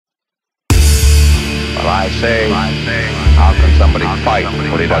Well, I say, how can somebody fight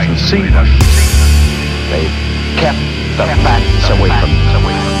what he doesn't see? They've kept the facts away from them.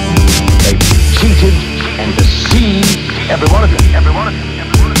 They've cheated and deceived every one of them.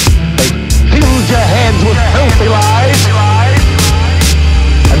 They've filled your heads with filthy lies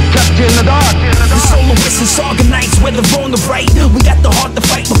and kept you in the dark. The Soloists and Sargonites, whether wrong or right, we got the heart to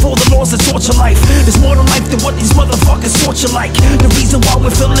fight before the laws that torture life. There's more to life than what these motherfuckers torture like. The reason why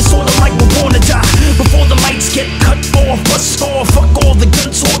we're feeling sorta like we're born to die. Before the lights get cut off, bust off, fuck all the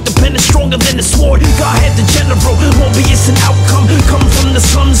guns, sword, the pen is stronger than the sword. Godhead the general, Morbius an outcome. Come from the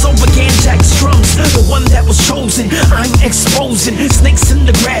slums over Jack's drums. The one that was chosen, I'm exposing. Snakes in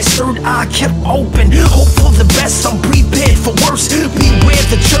the grass, third eye kept open. Hope for the best, I'm prepared for worse. Beware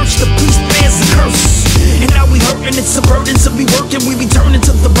the church, the priest bears a curse. And now we hurting, it's a burden, so we working. We returning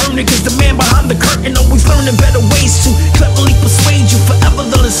to the burning, cause the man behind the curtain always learning better ways to cleverly persuade you. Forever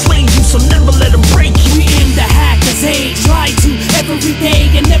they'll enslave you, so never let them break you. We in the hacker's age, try to every day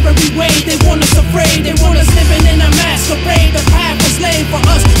in every way. They want us afraid, they want us living in a masquerade. The path was laid for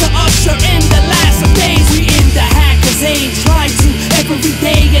us to usher in the last of days. We in the hacker's age, try to every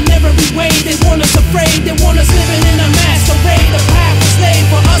day in every way. They want us afraid, they want us living in a masquerade. The path was laid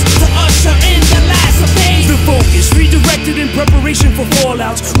for us to usher in the last of days. The focus redirected in preparation for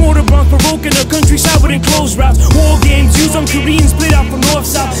fallouts. Mortar bombs provoking the countryside with enclosed routes. War games used on Koreans split out from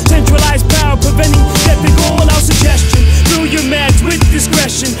north-south. Centralized power preventing death and all out suggestion. Fill your meds with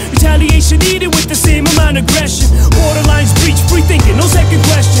discretion. Retaliation needed with the same amount of aggression. Borderlines breached, free thinking, no second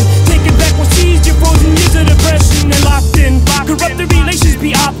question. Taking back what's seized, your frozen years of depression. And locked in, corrupted relations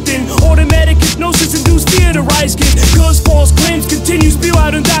be opt-in. Automatic hypnosis induced fear to rise kid. Cause false claims continue spew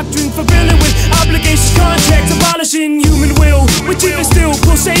out in doctrine. Fulfilling with obligations, contracts, abolishing human will. Which even still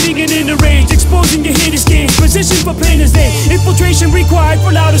pulsating and in the rage. Exposing your hidden schemes, position for pain as day. Infiltration required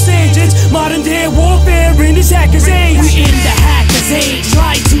for louder stages. Modern day warfare in this hacker's age. We in the hacker's age,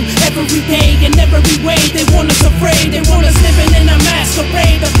 try to every day in every way. They want us afraid, they want us living in a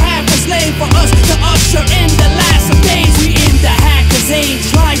masquerade. The path was laid for us to usher in the last of days. We in the hacker's age,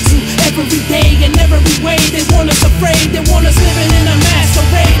 try to every day in every way. They want us afraid, they want us living in a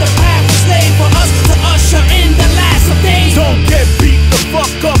masquerade. The path was laid for us to usher in the last of days. Don't get beat the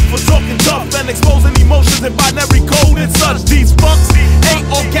fuck up for talking tough and exposing emotions in binary code and such. These fucks ain't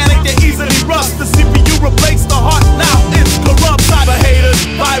organic, they're easily rust. The CPU replaced the heart, now it's corrupt. Cyber haters,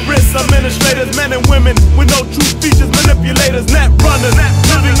 virus administrators, men and women with no true features, manipulators, net runners,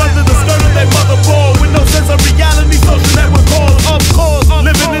 living under the skirt of their motherboard with no sense of reality. Social network calls, of course,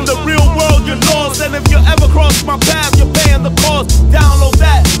 living in the real world, you're lost. And if you ever cross my path, you're paying the cost. Download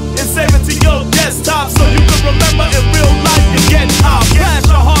that and save it to your desktop so you can remember in real life you get out. Crash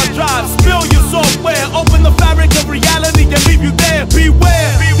your hard drive, spill your software, open the fabric of reality and leave you there.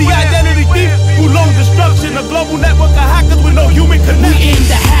 Beware the identity thief who loan destruction, a global network of hackers with no human connection. We in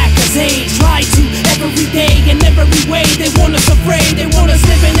the hacker's age, try to every day in every way. They want us afraid, they want us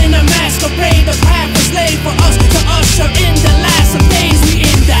living in a masquerade. The path was laid for us to usher in the last of days. We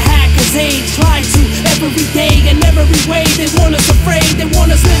in the hacker's age, try to every day in every way. They want us afraid, they want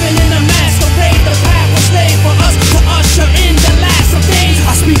us living in a masquerade. The path was laid for us to usher in the last of days.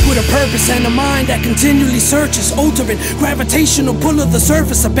 I speak with a purpose and a mind that continually searches. Ultimate gravitational pull of the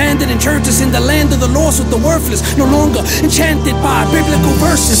surface. Abandoned churches in the land of the lost with the worthless. No longer enchanted by biblical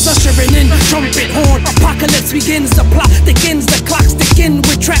verses. Ushering in trumpet horn. Apocalypse begins, the plot begins, the clocks begin.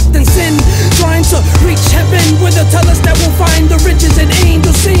 We're trapped in sin, trying to reach heaven where they'll tell us that we'll find the riches and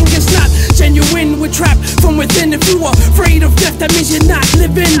angels sing. It's not genuine, we're trapped from within. If you are afraid of death, that means you're not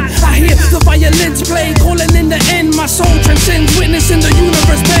living. I hear the violins play, calling in the end. My soul transcends, witnessing the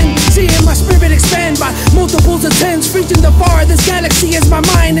universe bend. Seeing my spirit expand by multiples of tens. Reaching the farthest galaxy as my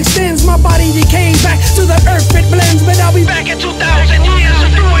mind extends. My body decays back to the earth, it blends. But I'll be back in 2,000 years to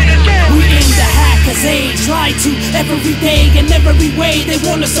do it again. We in the hacker's age, try to every day in every way. They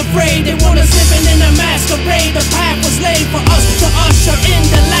want us afraid, they want us living in